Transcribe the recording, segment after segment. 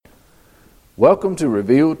Welcome to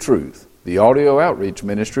Revealed Truth, the audio outreach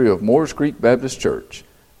ministry of Moores Creek Baptist Church.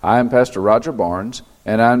 I am Pastor Roger Barnes,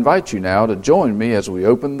 and I invite you now to join me as we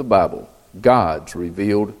open the Bible, God's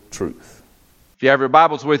Revealed Truth. If you have your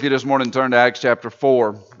Bibles with you this morning, turn to Acts chapter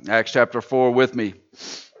 4. Acts chapter 4 with me.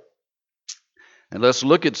 And let's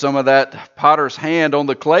look at some of that potter's hand on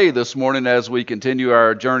the clay this morning as we continue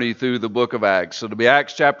our journey through the book of Acts. So it'll be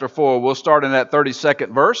Acts chapter 4. We'll start in that 32nd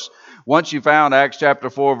verse. Once you found Acts chapter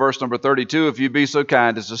 4, verse number 32, if you'd be so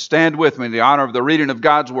kind as to stand with me in the honor of the reading of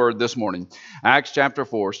God's Word this morning. Acts chapter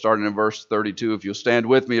 4, starting in verse 32. If you'll stand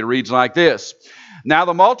with me, it reads like this. Now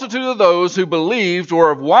the multitude of those who believed were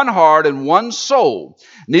of one heart and one soul.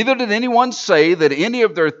 Neither did anyone say that any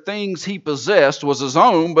of their things he possessed was his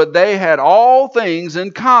own, but they had all things in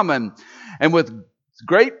common. And with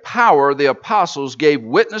great power the apostles gave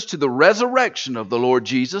witness to the resurrection of the Lord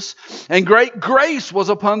Jesus, and great grace was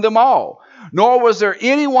upon them all. Nor was there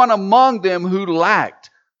anyone among them who lacked,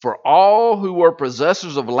 for all who were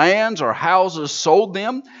possessors of lands or houses sold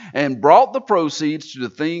them, and brought the proceeds to the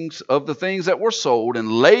things that were sold,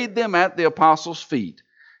 and laid them at the apostles' feet.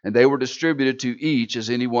 And they were distributed to each as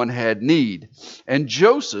anyone had need. And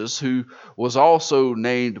Joseph, who was also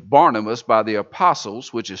named Barnabas by the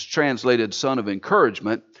apostles, which is translated son of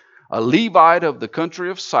encouragement, a Levite of the country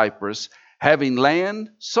of Cyprus, having land,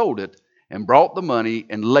 sold it, and brought the money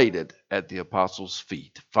and laid it at the apostles'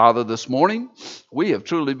 feet. Father, this morning, we have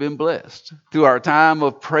truly been blessed through our time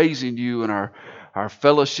of praising you and our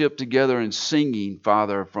fellowship together and singing,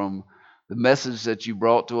 Father, from the message that you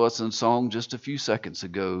brought to us in song just a few seconds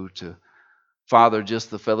ago to, Father, just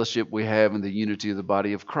the fellowship we have in the unity of the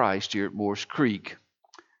body of Christ here at Moores Creek.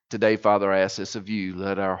 Today, Father, I ask this of you.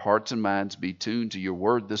 Let our hearts and minds be tuned to your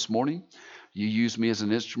word this morning. You use me as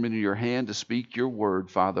an instrument in your hand to speak your word,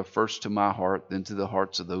 Father, first to my heart, then to the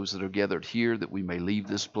hearts of those that are gathered here, that we may leave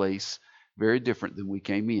this place very different than we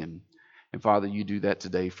came in. And Father, you do that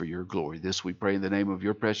today for your glory. This we pray in the name of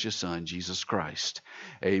your precious Son, Jesus Christ.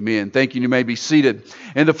 Amen. Thank you. You may be seated.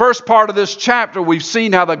 In the first part of this chapter, we've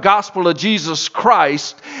seen how the gospel of Jesus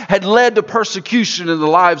Christ had led to persecution in the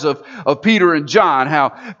lives of Peter and John.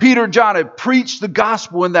 How Peter and John had preached the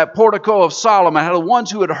gospel in that portico of Solomon. How the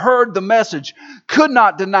ones who had heard the message could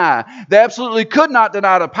not deny. They absolutely could not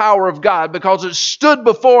deny the power of God because it stood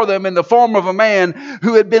before them in the form of a man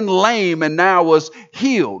who had been lame and now was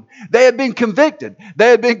healed. They had been convicted.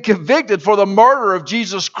 They had been convicted for the murder of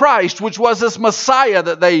Jesus Christ, which was this Messiah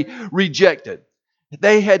that they rejected.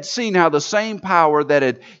 They had seen how the same power that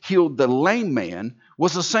had healed the lame man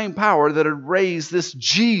was the same power that had raised this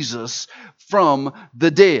Jesus from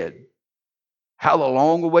the dead. How the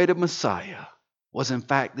long-awaited Messiah was in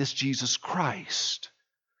fact this Jesus Christ,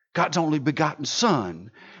 God's only begotten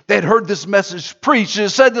Son. They had heard this message preached. It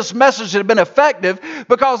said this message had been effective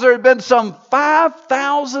because there had been some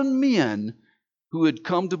 5,000 men who had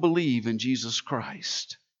come to believe in Jesus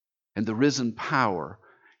Christ and the risen power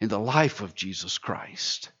in the life of Jesus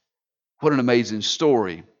Christ. What an amazing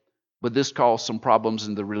story. But this caused some problems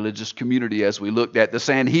in the religious community as we looked at the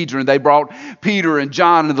Sanhedrin. They brought Peter and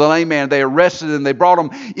John and the lame man. They arrested them. They brought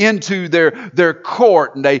them into their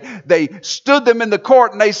court. And they stood them in the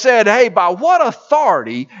court and they said, hey, by what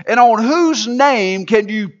authority and on whose name can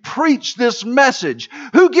you preach this message?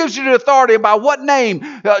 Who gives you the authority? By what name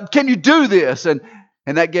can you do this? And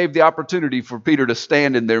that gave the opportunity for Peter to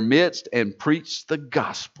stand in their midst and preach the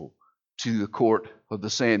gospel to the court of the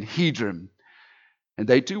Sanhedrin. And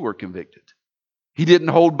they too were convicted. He didn't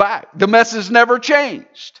hold back. The message never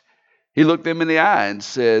changed. He looked them in the eye and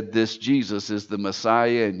said, this Jesus is the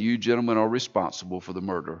Messiah, and you gentlemen are responsible for the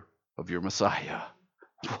murder of your Messiah.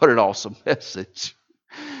 What an awesome message.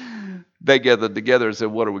 They gathered together and said,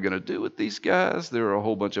 what are we going to do with these guys? There are a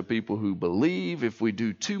whole bunch of people who believe if we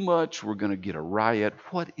do too much, we're going to get a riot.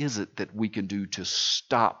 What is it that we can do to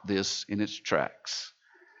stop this in its tracks?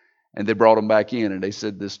 And they brought them back in and they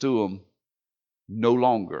said this to them. No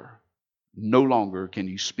longer can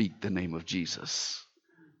you speak the name of Jesus.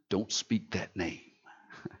 Don't speak that name.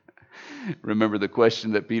 Remember the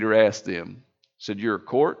question that Peter asked them. He said, you're a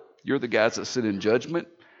court. You're the guys that sit in judgment.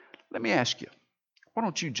 Let me ask you, why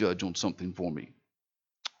don't you judge on something for me?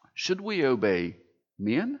 Should we obey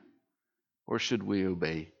men or should we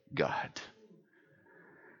obey God?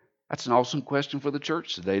 That's an awesome question for the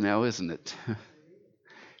church today now, isn't it?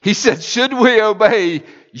 He said, should we obey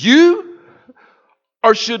you?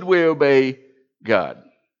 Or should we obey God?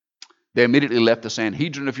 They immediately left the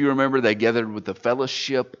Sanhedrin, if you remember. They gathered with the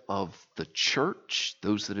fellowship of the church,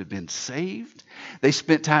 those that had been saved. They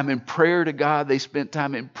spent time in prayer to God. They spent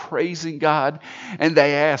time in praising God. And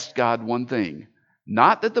they asked God one thing.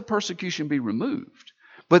 Not that the persecution be removed,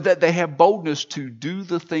 but that they have boldness to do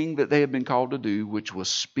the thing that they have been called to do, which was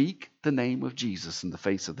speak the name of Jesus in the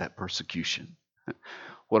face of that persecution.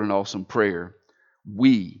 What an awesome prayer.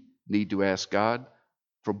 We need to ask God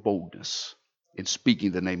for boldness in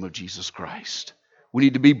speaking the name of Jesus Christ. We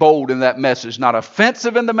need to be bold in that message, not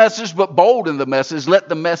offensive in the message, but bold in the message. Let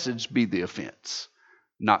the message be the offense,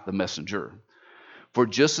 not the messenger. For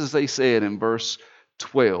just as they said in verse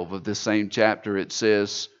 12 of this same chapter, it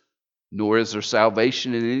says, nor is there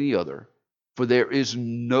salvation in any other, for there is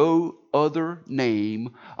no other name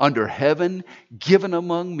under heaven given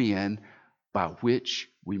among men by which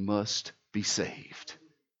we must be saved.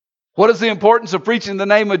 What is the importance of preaching the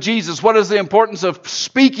name of Jesus? What is the importance of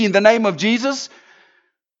speaking the name of Jesus?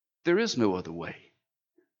 There is no other way.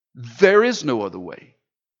 There is no other way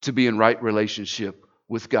to be in right relationship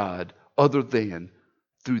with God other than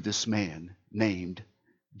through this man named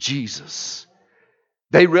Jesus.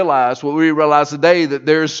 They realize what we realize today, that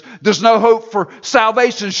there's no hope for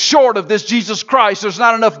salvation short of this Jesus Christ. There's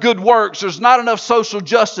not enough good works. There's not enough social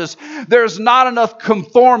justice. There's not enough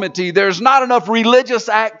conformity. There's not enough religious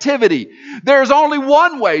activity. There's only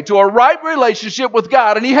one way to a right relationship with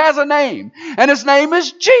God, and He has a name, and His name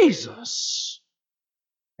is Jesus.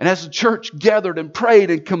 And as the church gathered and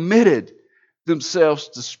prayed and committed themselves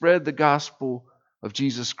to spread the gospel of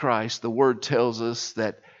Jesus Christ, the Word tells us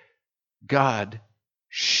that God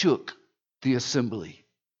shook the assembly.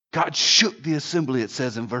 God shook the assembly, it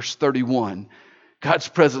says in verse 31. God's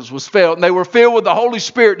presence was felt, and they were filled with the Holy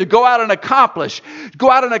Spirit to go out and accomplish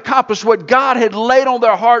what God had laid on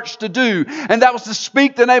their hearts to do. And that was to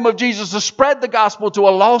speak the name of Jesus, to spread the gospel to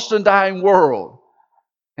a lost and dying world.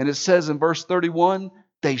 And it says in verse 31,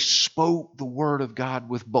 they spoke the word of God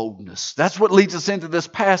with boldness. That's what leads us into this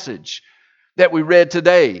passage that we read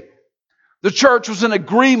today. The church was in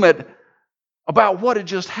agreement about what had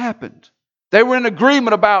just happened. They were in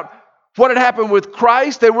agreement about what had happened with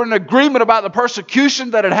Christ. They were in agreement about the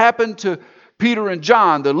persecution that had happened to Peter and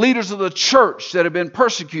John, the leaders of the church that had been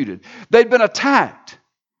persecuted. They'd been attacked.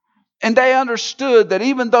 And they understood that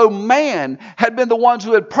even though man had been the ones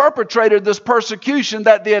who had perpetrated this persecution,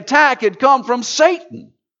 that the attack had come from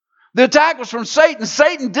Satan. The attack was from Satan.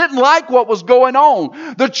 Satan didn't like what was going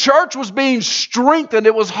on. The church was being strengthened.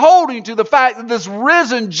 It was holding to the fact that this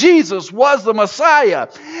risen Jesus was the Messiah.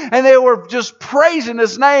 And they were just praising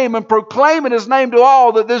His name and proclaiming His name to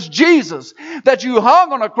all, that this Jesus that you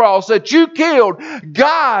hung on a cross, that you killed,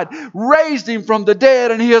 God raised Him from the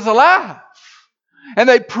dead and He is alive. And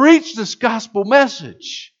they preached this gospel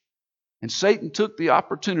message. And Satan took the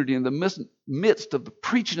opportunity in the midst of the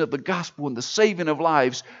preaching of the gospel and the saving of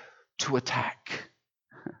lives to attack.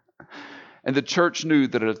 And the church knew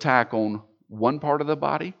that an attack on one part of the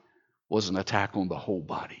body was an attack on the whole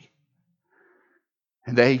body.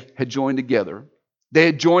 And they had joined together. They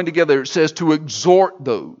had joined together, it says, to exhort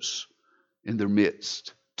those in their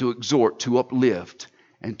midst, to exhort, to uplift,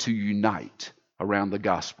 and to unite around the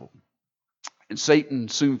gospel. And Satan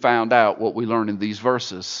soon found out what we learn in these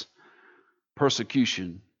verses.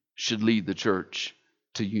 Persecution should lead the church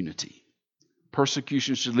to unity.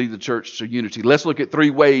 Persecution should lead the church to unity. Let's look at three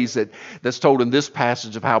ways that's told in this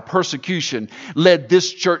passage of how persecution led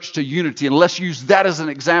this church to unity. And let's use that as an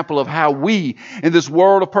example of how we, in this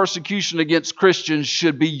world of persecution against Christians,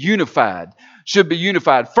 should be unified.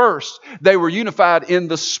 First, they were unified in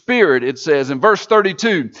the Spirit, it says. In verse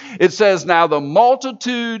 32, it says, now the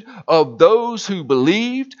multitude of those who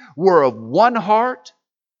believed were of one heart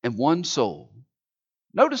and one soul.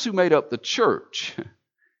 Notice who made up the church.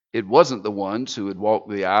 It wasn't the ones who had walked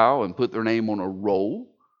the aisle and put their name on a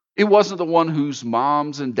roll. It wasn't the one whose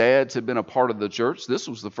moms and dads had been a part of the church. This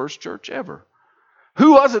was the first church ever.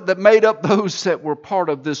 Who was it that made up those that were part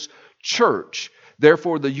of this church?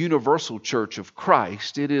 Therefore, the universal church of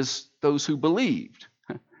Christ, it is those who believed.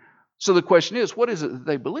 So the question is, what is it that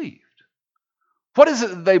they believed? What is it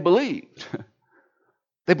that they believed?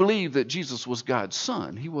 They believed that Jesus was God's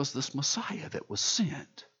Son. He was this Messiah that was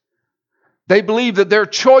sent. They believed that their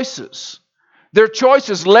choices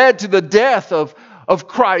led to the death of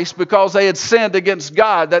Christ because they had sinned against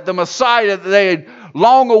God, that the Messiah that they had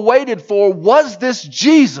long awaited for was this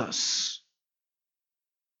Jesus.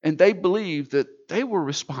 And they believed that they were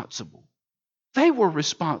responsible. They were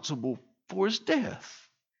responsible for His death.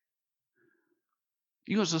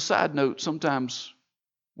 You know, as a side note, sometimes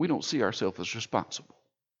we don't see ourselves as responsible.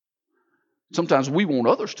 Sometimes we want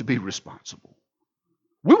others to be responsible.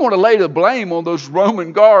 We want to lay the blame on those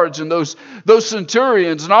Roman guards and those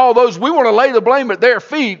centurions and all those. We want to lay the blame at their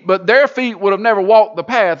feet, but their feet would have never walked the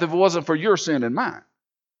path if it wasn't for your sin and mine.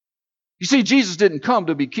 You see, Jesus didn't come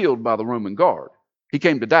to be killed by the Roman guard. He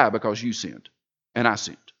came to die because you sinned. and I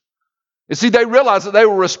sinned. And see, they realized that they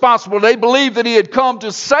were responsible. They believed that he had come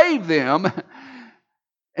to save them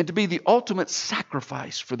and to be the ultimate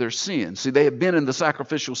sacrifice for their sins. See, they had been in the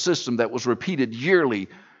sacrificial system that was repeated yearly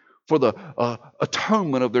for the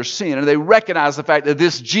atonement of their sin. And they recognized the fact that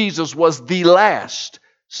this Jesus was the last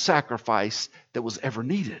sacrifice that was ever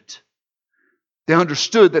needed. They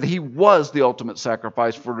understood that he was the ultimate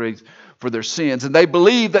sacrifice for their sins. And they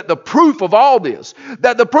believed that the proof of all this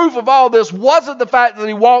wasn't the fact that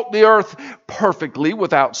he walked the earth perfectly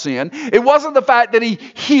without sin. It wasn't the fact that he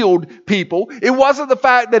healed people. It wasn't the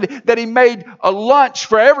fact that he made a lunch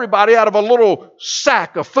for everybody out of a little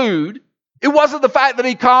sack of food. It wasn't the fact that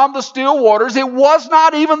he calmed the still waters. It was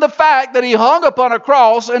not even the fact that he hung upon a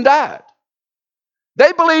cross and died.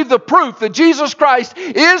 They believe the proof that Jesus Christ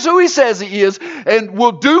is who he says he is and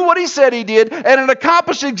will do what he said he did and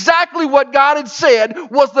accomplish exactly what God had said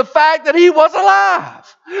was the fact that he was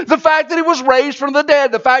alive. The fact that he was raised from the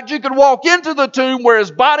dead. The fact you could walk into the tomb where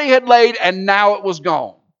his body had laid and now it was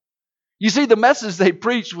gone. You see, the message they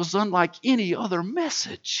preached was unlike any other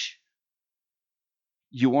message.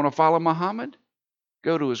 You want to follow Muhammad?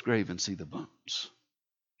 Go to his grave and see the bones.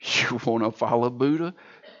 You want to follow Buddha?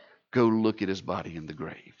 Go look at his body in the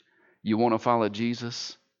grave. You want to follow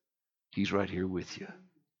Jesus? He's right here with you.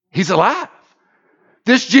 He's alive.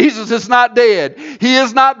 This Jesus is not dead. He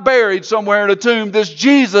is not buried somewhere in a tomb. This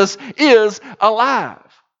Jesus is alive.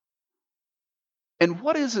 And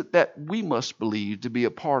what is it that we must believe to be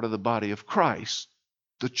a part of the body of Christ,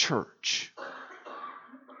 the church?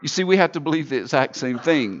 You see, we have to believe the exact same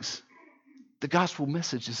things. The gospel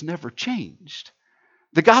message has never changed.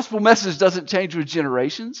 The gospel message doesn't change with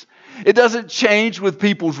generations. It doesn't change with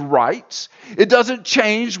people's rights. It doesn't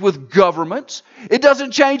change with governments. It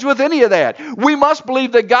doesn't change with any of that. We must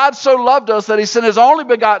believe that God so loved us that he sent his only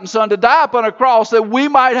begotten Son to die upon a cross that we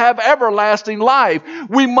might have everlasting life.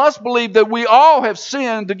 We must believe that we all have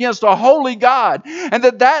sinned against a holy God and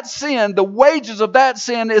that sin, the wages of that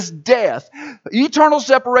sin is death, eternal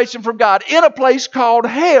separation from God in a place called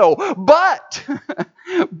hell.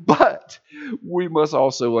 But we must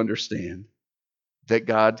also understand that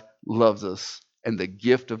God loves us and the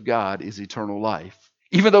gift of God is eternal life.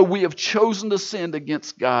 Even though we have chosen to sin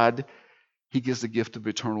against God, he gives the gift of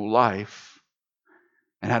eternal life.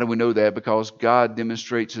 And how do we know that? Because God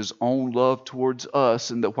demonstrates his own love towards us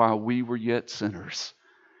and that while we were yet sinners,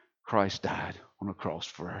 Christ died on a cross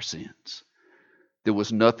for our sins. There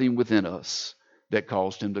was nothing within us that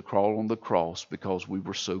caused him to crawl on the cross because we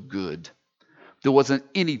were so good. There wasn't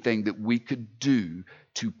anything that we could do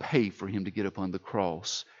to pay for him to get up on the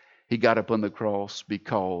cross. He got up on the cross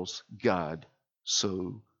because God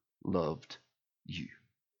so loved you.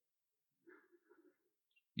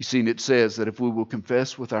 You see, it says that if we will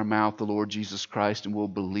confess with our mouth the Lord Jesus Christ and will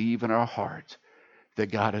believe in our heart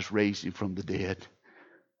that God has raised him from the dead,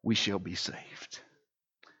 we shall be saved.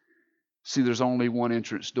 See, there's only one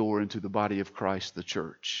entrance door into the body of Christ, the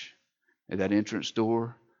church. And that entrance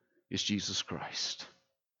door is Jesus Christ.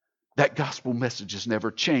 That gospel message has never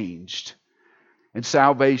changed. And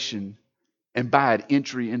salvation and by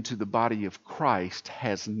entry into the body of Christ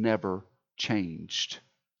has never changed.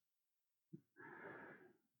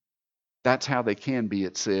 That's how they can be,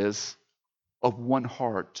 it says, of one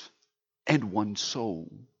heart and one soul.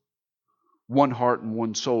 One heart and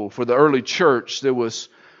one soul. For the early church, there was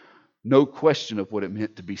no question of what it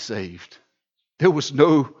meant to be saved. There was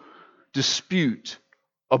no dispute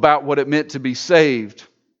about what it meant to be saved.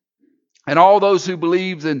 And all those who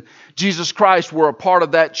believed in Jesus Christ were a part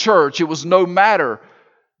of that church. It was no matter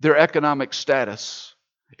their economic status.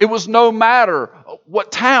 It was no matter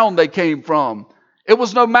what town they came from. It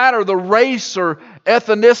was no matter the race or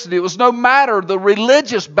ethnicity. It was no matter the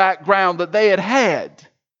religious background that they had had.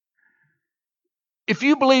 If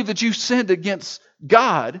you believe that you sinned against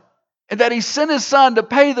God and that he sent his Son to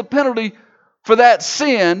pay the penalty for that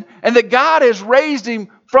sin and that God has raised him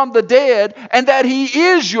from the dead and that he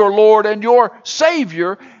is your Lord and your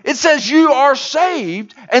Savior, it says you are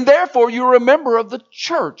saved and therefore you're a member of the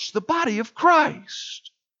church, the body of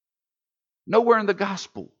Christ. Nowhere in the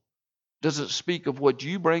gospel does it speak of what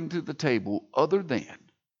you bring to the table other than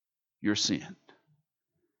your sin.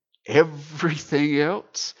 Everything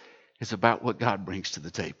else is about what God brings to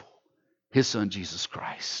the table, his Son Jesus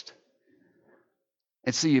Christ.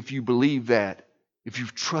 And see, if you believe that, if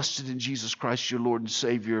you've trusted in Jesus Christ, your Lord and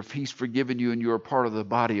Savior, if he's forgiven you and you're a part of the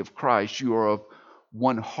body of Christ, you are of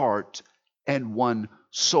one heart and one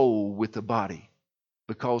soul with the body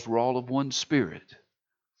because we're all of one spirit.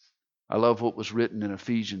 I love what was written in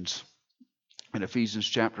Ephesians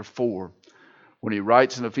chapter 4, when he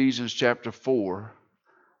writes in Ephesians chapter 4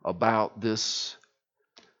 about this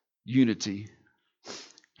unity.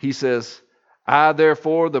 He says, I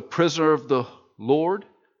therefore, the prisoner of the Lord,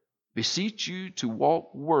 beseech you to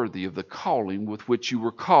walk worthy of the calling with which you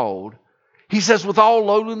were called. He says, with all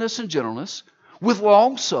lowliness and gentleness, with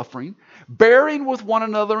long suffering, bearing with one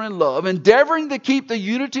another in love, endeavoring to keep the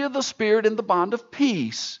unity of the Spirit in the bond of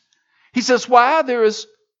peace. He says, why? There is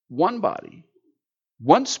one body,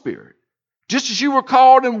 one Spirit, just as you were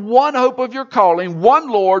called in one hope of your calling, one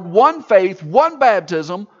Lord, one faith, one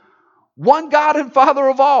baptism, one God and Father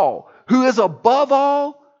of all, who is above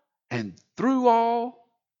all and through all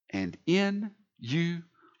and in you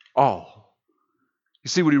all. You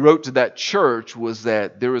see, what he wrote to that church was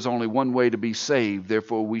that there is only one way to be saved.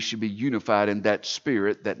 Therefore, we should be unified in that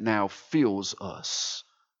Spirit that now fills us.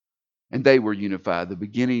 And they were unified. The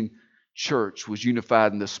beginning church was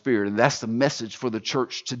unified in the Spirit. And that's the message for the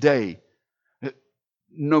church today.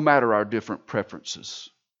 No matter our different preferences.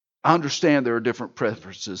 I understand there are different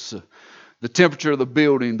preferences. The temperature of the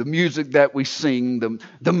building, the music that we sing,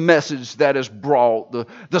 the message that is brought,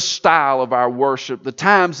 the style of our worship, the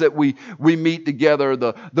times that we meet together,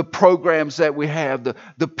 the programs that we have,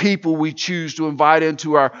 the people we choose to invite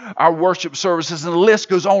into our worship services, and the list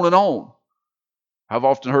goes on and on. I've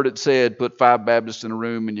often heard it said, put 5 Baptists in a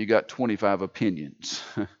room and you got 25 opinions.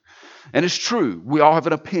 And it's true. We all have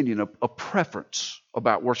an opinion, a preference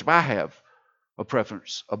about worship. I have a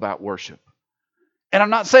preference about worship. And I'm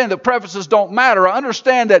not saying that preferences don't matter. I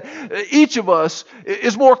understand that each of us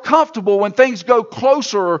is more comfortable when things go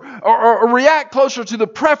closer or react closer to the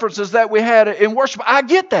preferences that we had in worship. I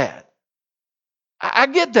get that. I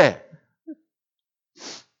get that.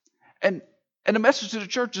 And the message to the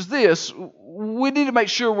church is this. We need to make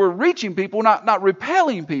sure we're reaching people, not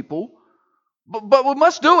repelling people. But we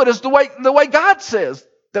must do it as the way God says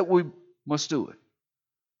that we must do it.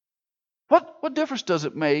 What difference does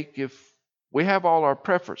it make if we have all our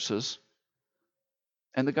preferences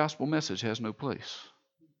and the gospel message has no place?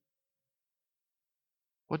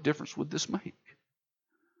 What difference would this make?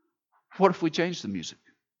 What if we change the music?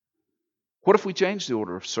 What if we change the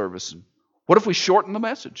order of service? And what if we shorten the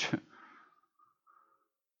message?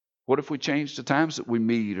 What if we change the times that we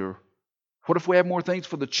meet? Or what if we have more things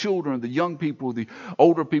for the children, the young people, the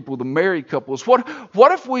older people, the married couples? What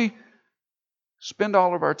if we spend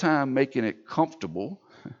all of our time making it comfortable?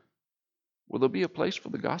 Will there be a place for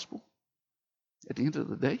the gospel at the end of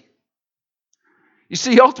the day? You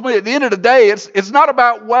see, ultimately, at the end of the day, it's not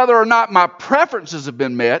about whether or not my preferences have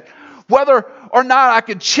been met, whether or not I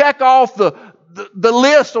can check off the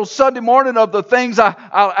list on Sunday morning of the things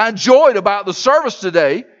I enjoyed about the service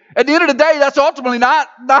today. At the end of the day, that's ultimately not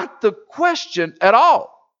the question at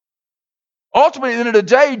all. Ultimately, at the end of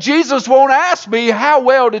the day, Jesus won't ask me, how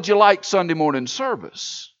well did you like Sunday morning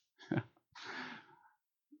service?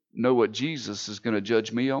 Know what Jesus is going to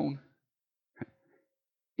judge me on?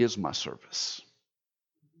 Is my service.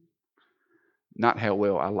 Not how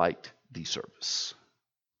well I liked the service.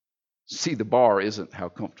 See, the bar isn't how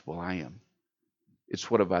comfortable I am.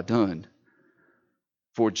 It's what have I done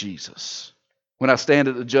for Jesus. When I stand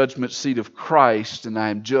at the judgment seat of Christ and I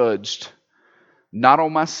am judged, not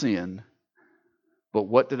on my sin, but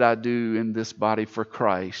what did I do in this body for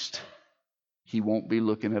Christ? He won't be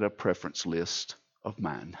looking at a preference list of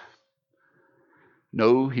mine.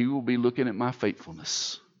 No, he will be looking at my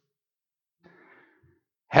faithfulness.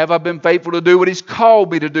 Have I been faithful to do what he's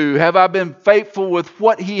called me to do? Have I been faithful with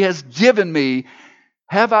what he has given me?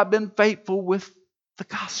 Have I been faithful with the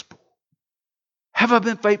gospel? Have I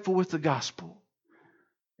been faithful with the gospel?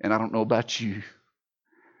 And I don't know about you,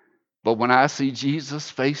 but when I see Jesus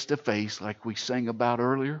face to face, like we sang about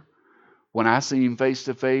earlier, when I see him face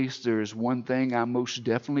to face, there is one thing I most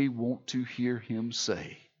definitely want to hear him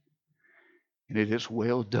say. And it is,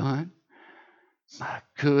 well done, my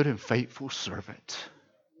good and faithful servant.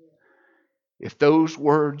 If those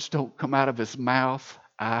words don't come out of his mouth,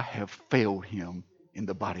 I have failed him in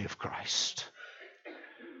the body of Christ.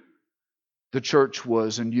 The church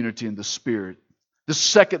was in unity in the Spirit. The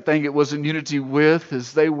second thing it was in unity with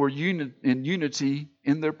is they were in unity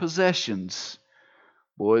in their possessions.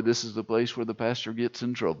 Boy, this is the place where the pastor gets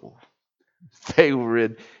in trouble. They were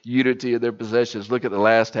in unity of their possessions. Look at the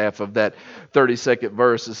last half of that 32nd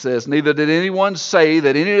verse. It says, neither did anyone say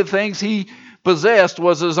that any of the things he possessed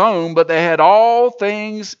was his own, but they had all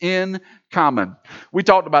things in common. We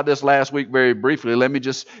talked about this last week very briefly. Let me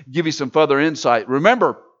just give you some further insight.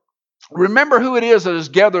 Remember who it is that is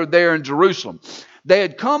gathered there in Jerusalem. They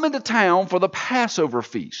had come into town for the Passover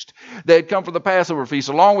feast. They had come for the Passover feast.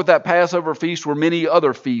 Along with that Passover feast were many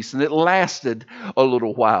other feasts, and it lasted a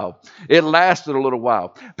little while. It lasted a little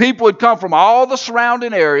while. People had come from all the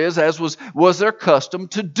surrounding areas, as was their custom,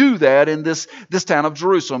 to do that in this town of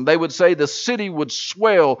Jerusalem. They would say the city would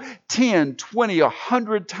swell 10, 20,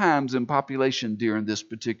 100 times in population during this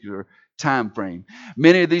particular time frame.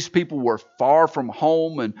 Many of these people were far from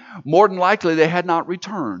home, and more than likely they had not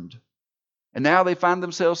returned. And now they find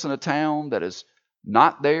themselves in a town that is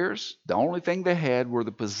not theirs. The only thing they had were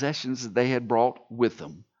the possessions that they had brought with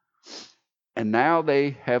them. And now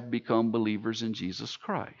they have become believers in Jesus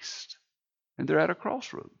Christ. And they're at a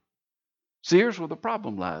crossroad. So here's where the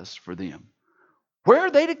problem lies for them. Where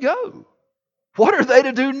are they to go? What are they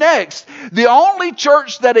to do next? The only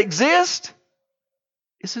church that exists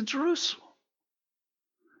is in Jerusalem.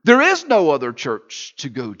 There is no other church to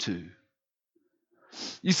go to.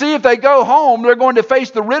 You see, if they go home, they're going to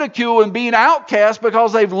face the ridicule and being outcast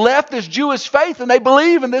because they've left this Jewish faith and they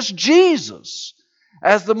believe in this Jesus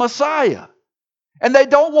as the Messiah. And they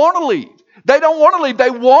don't want to leave. They don't want to leave. They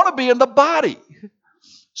want to be in the body.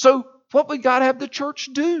 So what would God have the church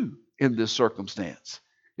do in this circumstance?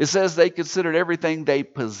 It says they considered everything they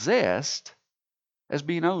possessed as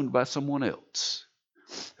being owned by someone else.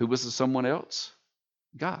 Who was the someone else?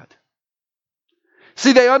 God.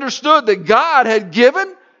 See, they understood that God had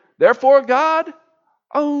given, therefore God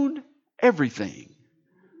owned everything.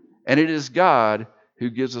 And it is God who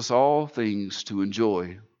gives us all things to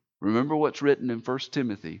enjoy. Remember what's written in 1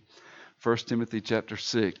 Timothy. 1 Timothy chapter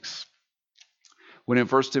 6. When in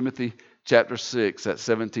 1 Timothy chapter 6, that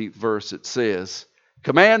 17th verse, it says,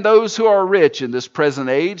 "Command those who are rich in this present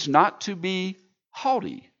age not to be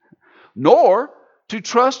haughty, nor to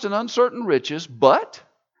trust in uncertain riches, but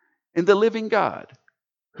in the living God,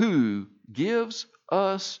 who gives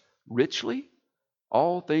us richly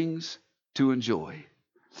all things to enjoy."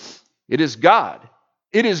 It is God.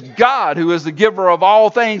 It is God who is the giver of all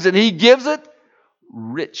things, and He gives it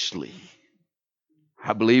richly.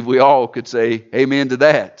 I believe we all could say amen to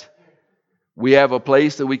that. We have a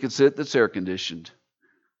place that we can sit that's air conditioned.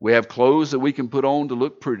 We have clothes that we can put on to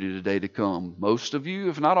look pretty today to come. Most of you,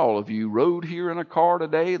 if not all of you, rode here in a car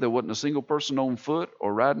today. There wasn't a single person on foot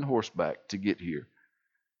or riding horseback to get here.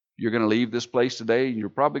 You're going to leave this place today, and you're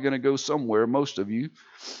probably going to go somewhere, most of you,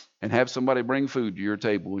 and have somebody bring food to your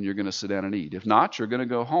table, and you're going to sit down and eat. If not, you're going to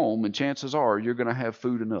go home, and chances are you're going to have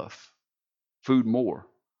food enough, food more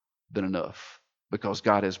than enough, because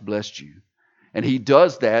God has blessed you. And He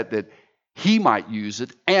does that He might use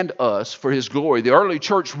it and us for His glory. The early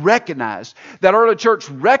church recognized that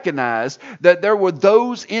there were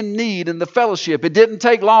those in need in the fellowship. It didn't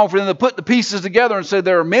take long for them to put the pieces together and say,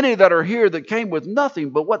 there are many that are here that came with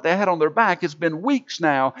nothing but what they had on their back. It's been weeks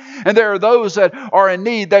now, and there are those that are in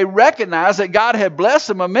need. They recognized that God had blessed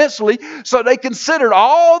them immensely, so they considered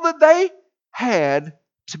all that they had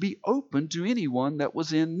to be open to anyone that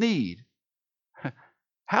was in need.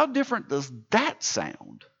 How different does that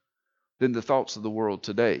sound than the thoughts of the world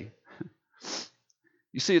today?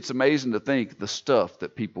 You see, it's amazing to think the stuff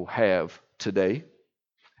that people have today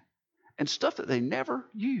and stuff that they never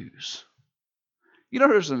use. You know,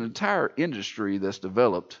 there's an entire industry that's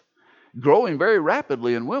developed, growing very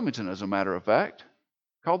rapidly in Wilmington, as a matter of fact,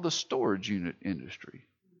 called the storage unit industry.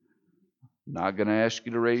 I'm not going to ask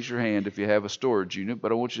you to raise your hand if you have a storage unit,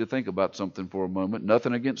 but I want you to think about something for a moment.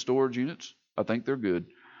 Nothing against storage units. I think they're good.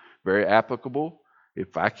 Very applicable.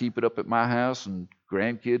 If I keep it up at my house and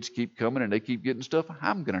grandkids keep coming and they keep getting stuff,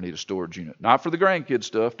 I'm going to need a storage unit. Not for the grandkids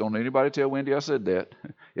stuff. Don't anybody tell Wendy I said that.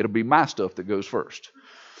 It'll be my stuff that goes first.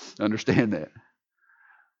 Understand that.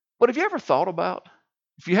 But have you ever thought about,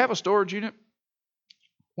 if you have a storage unit,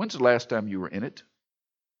 when's the last time you were in it?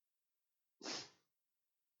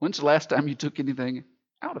 When's the last time you took anything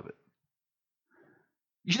out of it?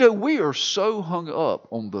 You know, we are so hung up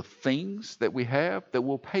on the things that we have that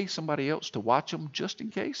we'll pay somebody else to watch them just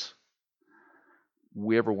in case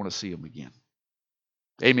we ever want to see them again.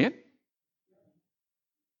 Amen?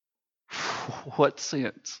 What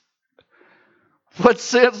sense? What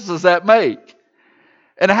sense does that make?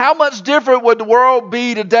 And how much different would the world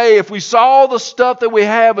be today if we saw the stuff that we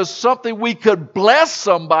have as something we could bless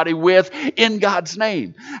somebody with in God's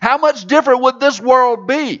name? How much different would this world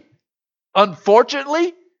be?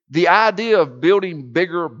 Unfortunately, the idea of building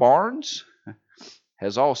bigger barns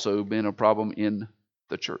has also been a problem in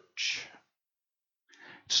the church.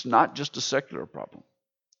 It's not just a secular problem.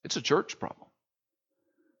 It's a church problem.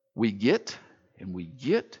 We get and we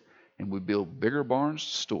build bigger barns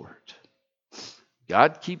to store it.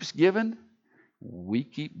 God keeps giving, we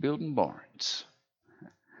keep building barns.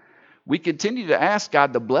 we continue to ask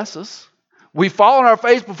God to bless us. We fall on our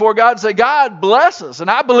face before God and say, God, bless us.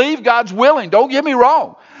 And I believe God's willing. Don't get me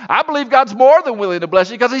wrong. I believe God's more than willing to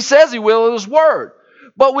bless you because He says He will in His Word.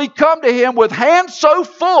 But we come to Him with hands so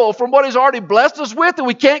full from what He's already blessed us with that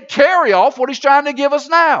we can't carry off what He's trying to give us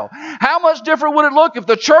now. How much different would it look if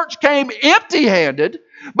the church came empty-handed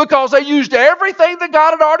because they used everything that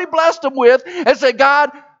God had already blessed them with and said, God,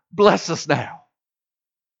 bless us now.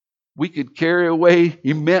 We could carry away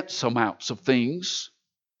immense amounts of things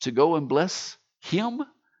to go and bless Him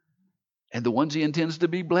and the ones He intends to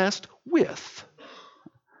be blessed with.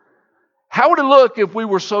 How would it look if we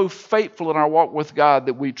were so faithful in our walk with God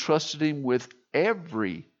that we trusted Him with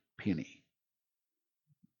every penny,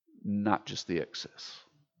 not just the excess?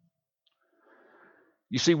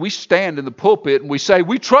 You see, we stand in the pulpit and we say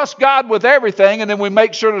we trust God with everything, and then we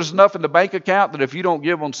make sure there's enough in the bank account that if you don't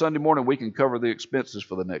give on Sunday morning, we can cover the expenses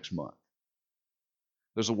for the next month.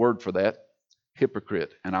 There's a word for that,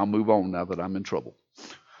 hypocrite, and I'll move on now that I'm in trouble.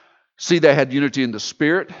 See, they had unity in the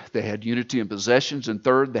Spirit, they had unity in possessions, and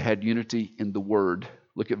third, they had unity in the Word.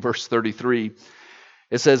 Look at verse 33.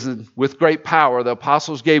 It says, with great power the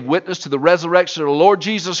apostles gave witness to the resurrection of the Lord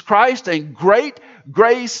Jesus Christ, and great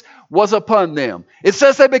grace was upon them. It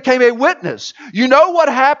says they became a witness. You know what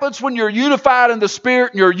happens when you're unified in the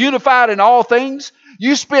Spirit and you're unified in all things?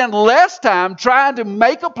 You spend less time trying to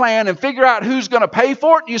make a plan and figure out who's going to pay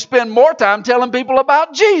for it, and you spend more time telling people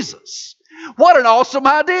about Jesus. What an awesome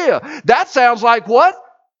idea. That sounds like what?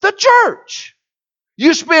 The church.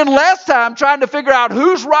 You spend less time trying to figure out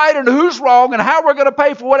who's right and who's wrong and how we're going to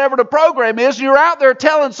pay for whatever the program is. And you're out there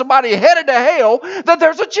telling somebody headed to hell that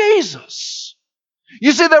there's a Jesus.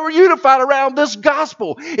 You see, they were unified around this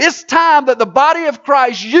gospel. It's time that the body of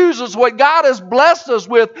Christ uses what God has blessed us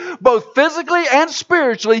with, both physically and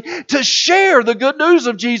spiritually, to share the good news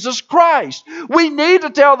of Jesus Christ. We need to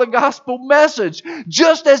tell the gospel message,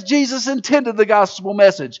 just as Jesus intended the gospel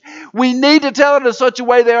message. We need to tell it in such a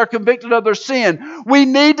way they are convicted of their sin. We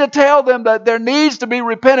need to tell them that there needs to be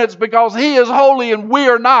repentance because He is holy and we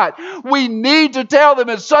are not. We need to tell them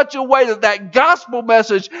in such a way that that gospel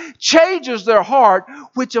message changes their heart,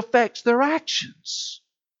 which affects their actions.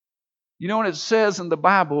 You know, when it says in the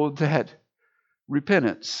Bible that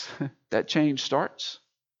repentance, that change starts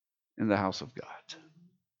in the house of God.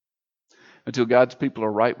 Until God's people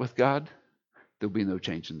are right with God, there'll be no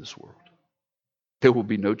change in this world. There will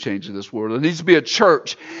be no change in this world. There needs to be a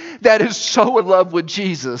church that is so in love with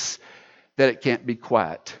Jesus that it can't be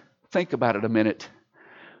quiet. Think about it a minute.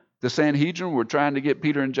 The Sanhedrin were trying to get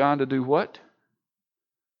Peter and John to do what?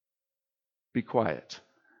 Be quiet.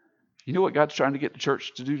 You know what God's trying to get the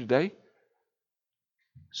church to do today?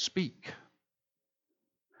 Speak.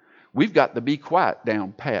 We've got the be quiet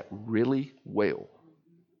down pat really well.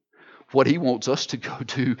 What He wants us to go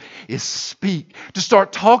do is speak, to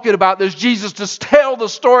start talking about this Jesus, to tell the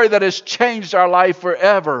story that has changed our life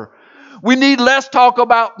forever. We need less talk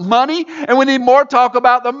about money and we need more talk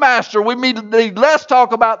about the Master. We need less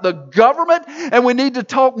talk about the government and we need to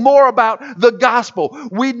talk more about the gospel.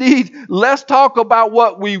 We need less talk about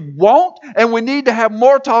what we want and we need to have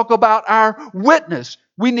more talk about our witness.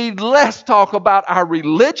 We need less talk about our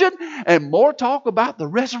religion and more talk about the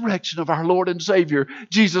resurrection of our Lord and Savior,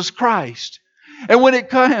 Jesus Christ. And when it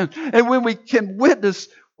comes, and when we can witness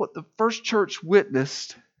what the first church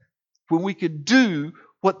witnessed, when we can do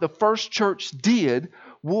what the first church did,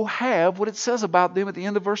 we'll have what it says about them at the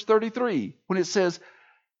end of verse 33. When it says,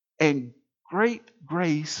 and great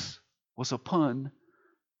grace was upon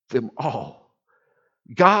them all.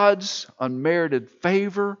 God's unmerited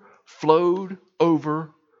favor flowed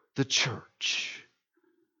over the church.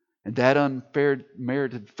 And that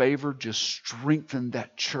unmerited favor just strengthened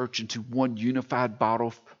that church into one unified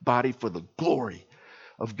body for the glory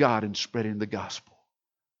of God in spreading the gospel.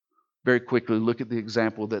 Very quickly, look at the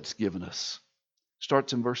example that's given us.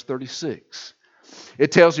 Starts in verse 36.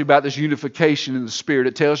 It tells you about this unification in the Spirit.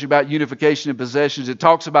 It tells you about unification in possessions. It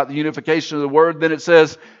talks about the unification of the Word. Then it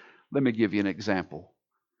says, let me give you an example.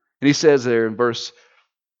 And he says there in verse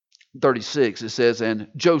 36, it says, and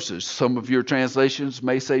Joseph, some of your translations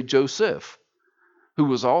may say Joseph, who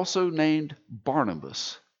was also named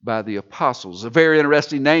Barnabas by the apostles. A very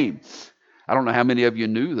interesting name. I don't know how many of you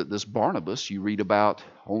knew that this Barnabas you read about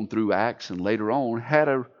on through Acts and later on had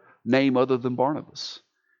a name other than Barnabas.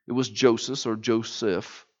 It was Joseph or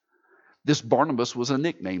Joseph. This Barnabas was a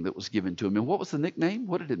nickname that was given to him. And what was the nickname?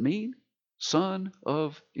 What did it mean? Son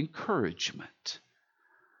of encouragement.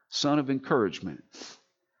 Son of encouragement.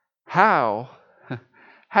 How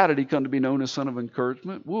did he come to be known as son of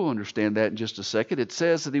encouragement? We'll understand that in just a second. It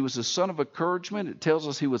says that he was a son of encouragement. It tells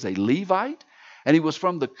us he was a Levite. and he was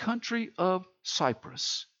from the country of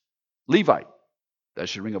Cyprus. Levite, that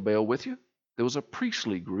should ring a bell with you. There was a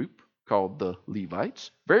priestly group called the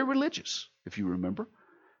Levites, very religious, if you remember.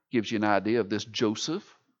 Gives you an idea of this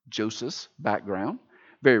Joseph's background,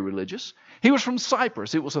 very religious. He was from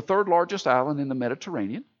Cyprus. It was the third largest island in the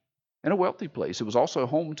Mediterranean and a wealthy place. It was also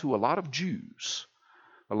home to a lot of Jews.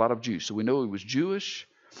 So we know he was Jewish.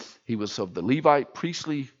 He was of the Levite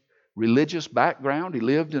priestly religious background. He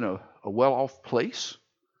lived in a well-off place.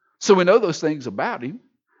 So we know those things about him.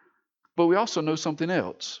 But we also know something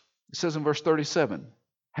else. It says in verse 37,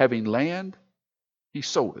 having land, he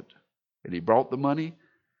sold it. And he brought the money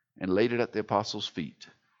and laid it at the apostles' feet.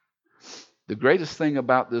 The greatest thing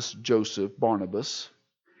about this Joseph, Barnabas,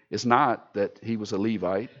 is not that he was a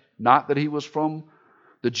Levite, not that he was from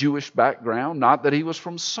the Jewish background, not that he was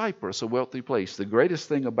from Cyprus, a wealthy place. The greatest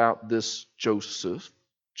thing about this Joseph,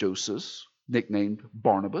 nicknamed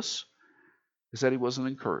Barnabas, is that he was an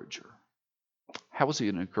encourager. How was he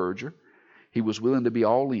an encourager? He was willing to be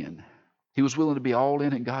all in. He was willing to be all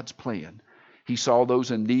in God's plan. He saw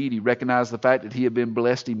those in need. He recognized the fact that he had been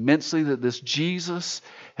blessed immensely, that this Jesus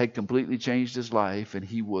had completely changed his life, and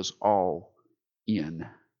he was all in.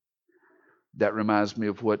 That reminds me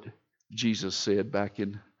of what Jesus said back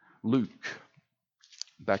in Luke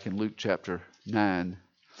chapter 9.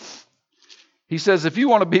 He says, if you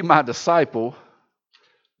want to be my disciple,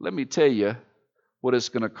 let me tell you what it's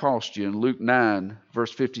going to cost you. In Luke 9,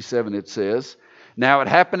 verse 57, it says, now it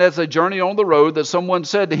happened as they journeyed on the road that someone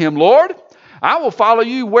said to him, Lord, I will follow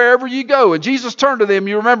you wherever you go. And Jesus turned to them.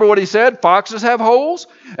 You remember what he said? Foxes have holes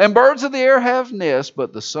and birds of the air have nests,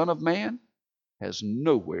 but the Son of Man has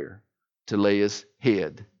nowhere to lay his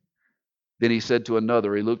head. Then he said to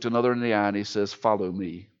another, he looked another in the eye and he says, follow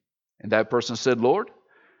me. And that person said, Lord,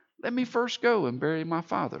 let me first go and bury my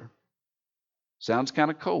father. Sounds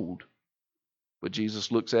kind of cold. But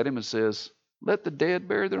Jesus looks at him and says, let the dead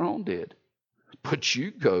bury their own dead. But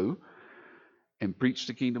you go and preach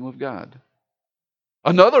the kingdom of God.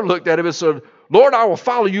 Another looked at him and said, Lord, I will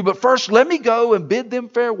follow you, but first let me go and bid them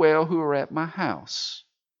farewell who are at my house.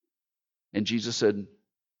 And Jesus said,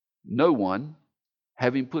 no one,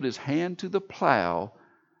 having put his hand to the plow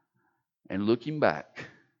and looking back,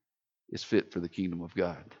 is fit for the kingdom of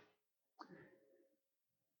God.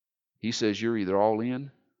 He says you're either all in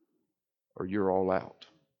or you're all out.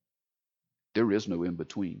 There is no in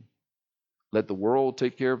between. Let the world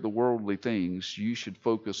take care of the worldly things. You should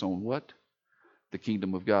focus on what? The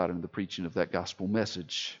kingdom of God and the preaching of that gospel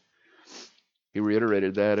message. He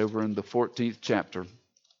reiterated that over in the 14th chapter.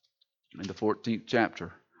 In the 14th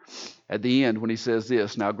chapter. At the end when he says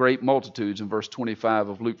this, now great multitudes, in verse 25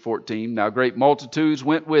 of Luke 14, now great multitudes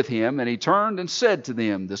went with him, and he turned and said to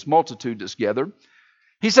them, this multitude that's gathered,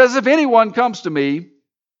 he says, if anyone comes to me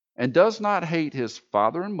and does not hate his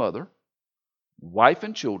father and mother, wife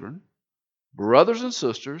and children, brothers and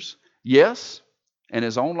sisters, yes, and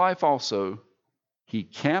his own life also, he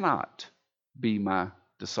cannot be my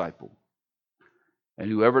disciple. And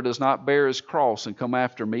whoever does not bear his cross and come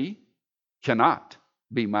after me cannot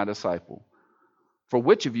be my disciple. For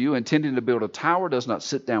which of you, intending to build a tower, does not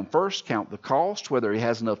sit down first, count the cost, whether he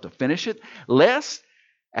has enough to finish it, lest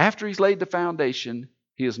after he's laid the foundation,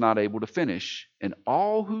 he is not able to finish. And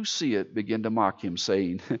all who see it begin to mock him,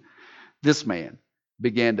 saying, this man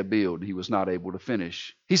began to build, he was not able to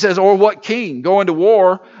finish. He says, or what king going to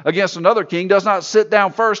war against another king does not sit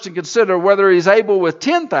down first and consider whether he is able with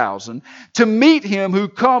 10,000 to meet him who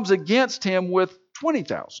comes against him with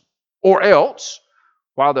 20,000? Or else,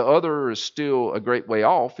 while the other is still a great way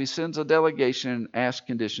off, he sends a delegation and asks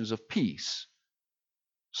conditions of peace.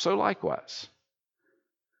 So likewise,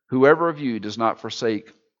 whoever of you does not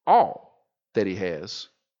forsake all that he has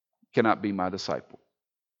cannot be my disciple.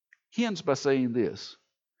 He ends by saying this,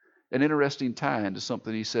 an interesting tie into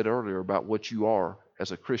something he said earlier about what you are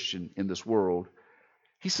as a Christian in this world.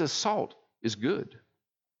 He says salt is good.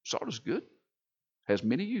 Salt is good, has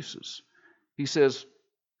many uses. He says,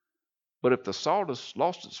 but if the salt has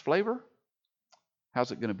lost its flavor,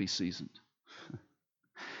 how's it going to be seasoned?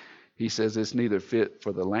 He says it's neither fit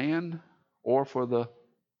for the land or for the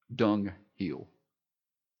dunghill,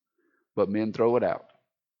 but men throw it out.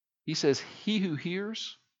 He says, he who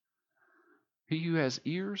hears, he who has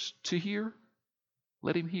ears to hear,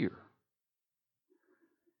 let him hear.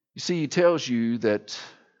 You see, he tells you that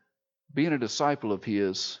being a disciple of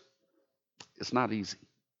his is not easy.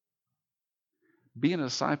 Being a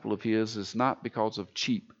disciple of his is not because of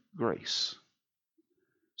cheap grace.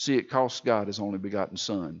 See, it costs God his only begotten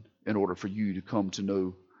Son in order for you to come to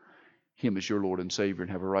know him as your Lord and Savior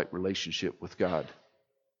and have a right relationship with God.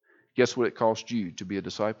 Guess what it cost you to be a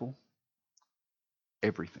disciple?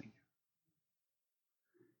 everything.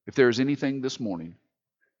 If there is anything this morning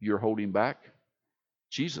you're holding back,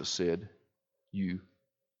 Jesus said, you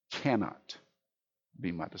cannot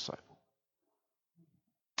be my disciple.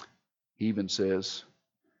 He even says,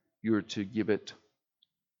 you're to give it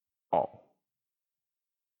all.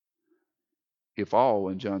 If all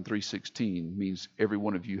in John 3:16 means every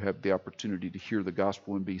one of you have the opportunity to hear the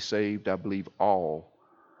gospel and be saved, I believe all,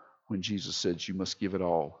 when Jesus says you must give it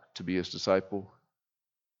all to be his disciple,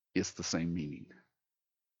 it's the same meaning.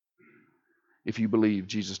 If you believe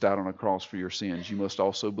Jesus died on a cross for your sins, you must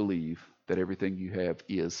also believe that everything you have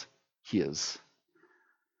is his.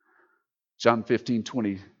 John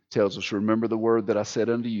 15:20 tells us, remember the word that I said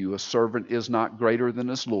unto you, a servant is not greater than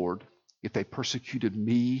his Lord. If they persecuted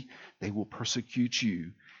me, they will persecute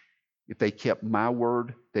you. If they kept my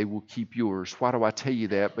word, they will keep yours. Why do I tell you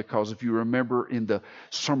that? Because if you remember in the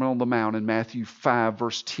Sermon on the Mount in Matthew 5,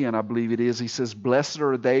 verse 10, I believe it is, he says, blessed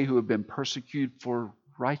are they who have been persecuted for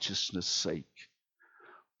righteousness' sake,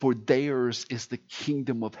 for theirs is the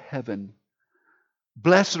kingdom of heaven.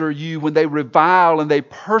 Blessed are you when they revile and they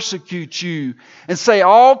persecute you and say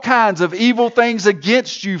all kinds of evil things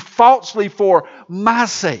against you falsely for my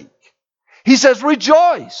sake. He says,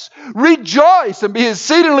 rejoice, rejoice and be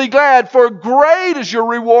exceedingly glad, for great is your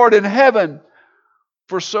reward in heaven.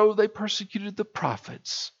 For so they persecuted the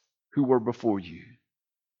prophets who were before you.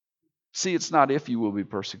 See, it's not if you will be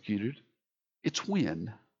persecuted, it's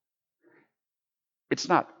when. It's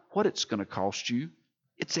not what it's going to cost you,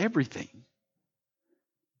 it's everything.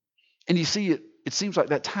 And you see, it seems like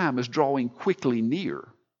that time is drawing quickly near.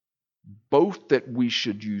 Both that we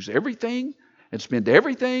should use everything and spend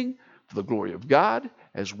everything for the glory of God,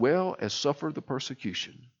 as well as suffer the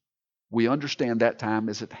persecution. We understand that time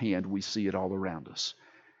is at hand. We see it all around us.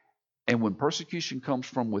 And when persecution comes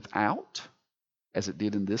from without, as it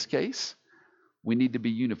did in this case, we need to be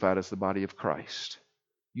unified as the body of Christ.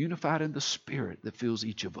 Unified in the Spirit that fills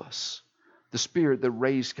each of us. The Spirit that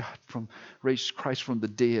raised Christ from the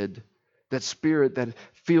dead. That Spirit that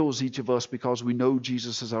fills each of us because we know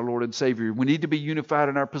Jesus as our Lord and Savior. We need to be unified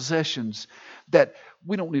in our possessions. That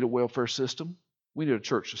we don't need a welfare system. We need a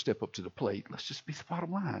church to step up to the plate. Let's just be the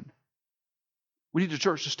bottom line. We need a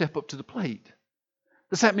church to step up to the plate.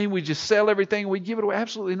 Does that mean we just sell everything and we give it away?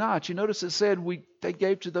 Absolutely not. You notice it said they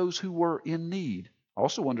gave to those who were in need.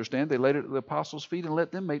 Also understand they laid it at the apostles' feet and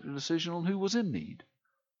let them make the decision on who was in need.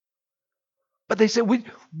 But they said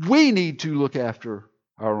we need to look after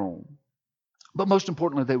our own. But most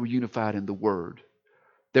importantly, they were unified in the Word.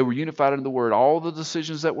 They were unified in the Word. All the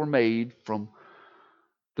decisions that were made from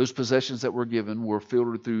those possessions that were given were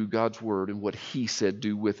filtered through God's Word and what He said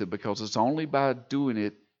do with it. Because it's only by doing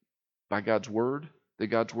it by God's Word that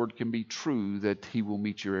God's Word can be true, that He will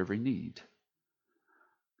meet your every need.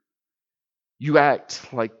 You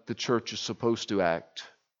act like the church is supposed to act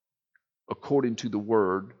according to the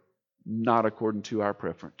Word, not according to our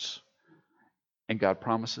preference. And God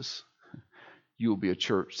promises you will be a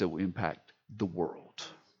church that will impact the world.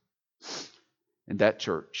 And that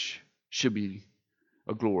church should be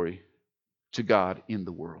a glory to God in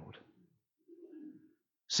the world.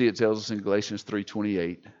 See, it tells us in Galatians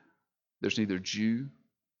 3:28, there's neither Jew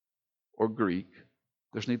or Greek,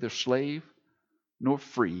 there's neither slave nor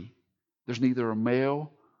free, there's neither a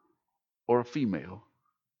male or a female.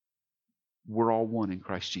 We're all one in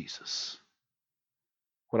Christ Jesus.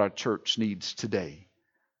 What our church needs today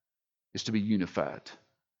is to be unified.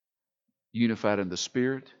 Unified in the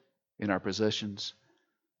Spirit, in our possessions,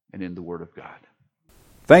 and in the Word of God.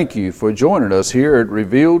 Thank you for joining us here at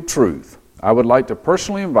Revealed Truth. I would like to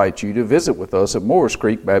personally invite you to visit with us at Morris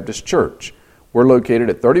Creek Baptist Church. We're located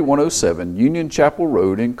at 3107 Union Chapel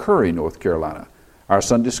Road in Curry, North Carolina. Our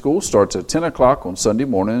Sunday school starts at 10 o'clock on Sunday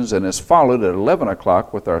mornings and is followed at 11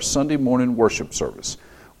 o'clock with our Sunday morning worship service.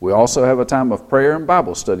 We also have a time of prayer and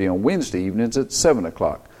Bible study on Wednesday evenings at 7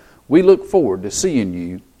 o'clock. We look forward to seeing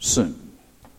you soon.